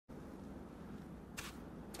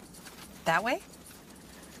That way?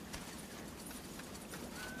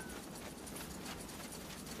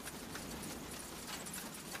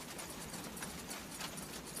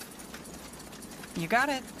 You got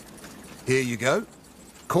it. Here you go.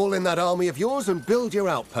 Call in that army of yours and build your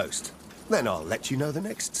outpost. Then I'll let you know the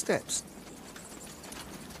next steps.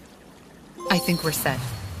 I think we're set.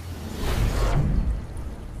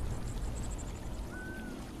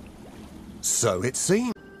 So it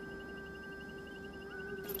seems.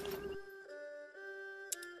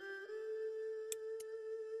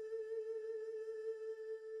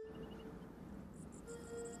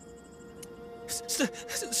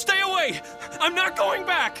 Stay away! I'm not going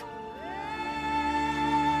back!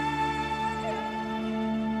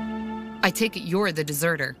 I take it you're the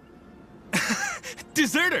deserter.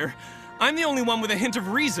 Deserter? I'm the only one with a hint of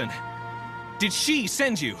reason. Did she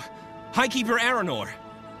send you? Highkeeper Aonir?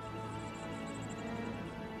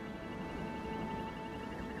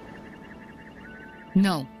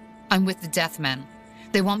 No, I'm with the Deathmen.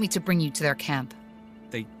 They want me to bring you to their camp.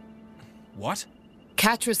 They... what?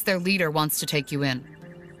 Cutthroat, their leader, wants to take you in.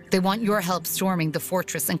 They want your help storming the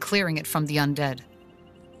fortress and clearing it from the undead.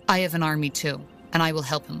 I have an army too, and I will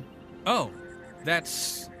help him. Oh,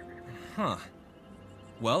 that's... huh.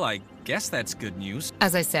 Well, I guess that's good news.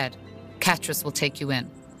 As I said, Cutthroat will take you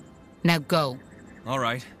in. Now go. All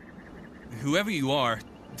right. Whoever you are,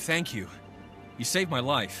 thank you. You saved my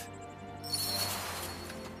life.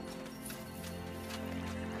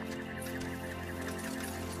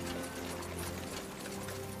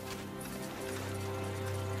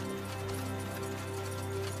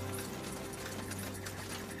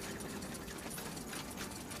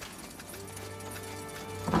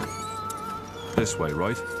 This way,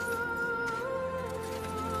 right?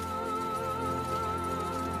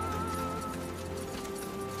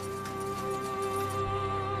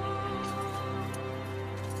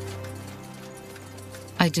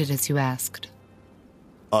 I did as you asked.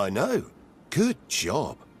 I know. Good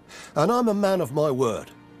job. And I'm a man of my word.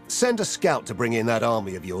 Send a scout to bring in that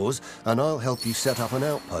army of yours, and I'll help you set up an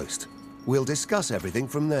outpost. We'll discuss everything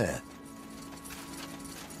from there.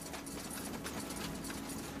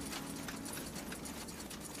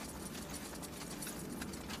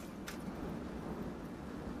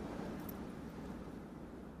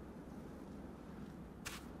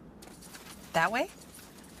 That way?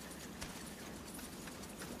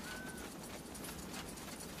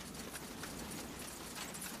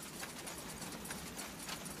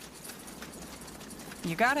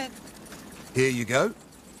 You got it. Here you go.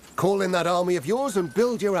 Call in that army of yours and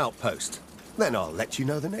build your outpost. Then I'll let you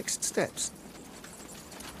know the next steps.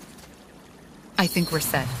 I think we're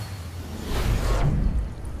set.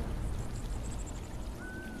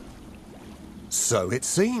 So it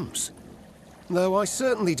seems. Though I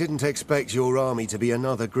certainly didn't expect your army to be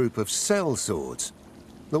another group of sellswords.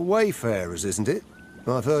 The Wayfarers, isn't it?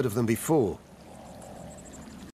 I've heard of them before.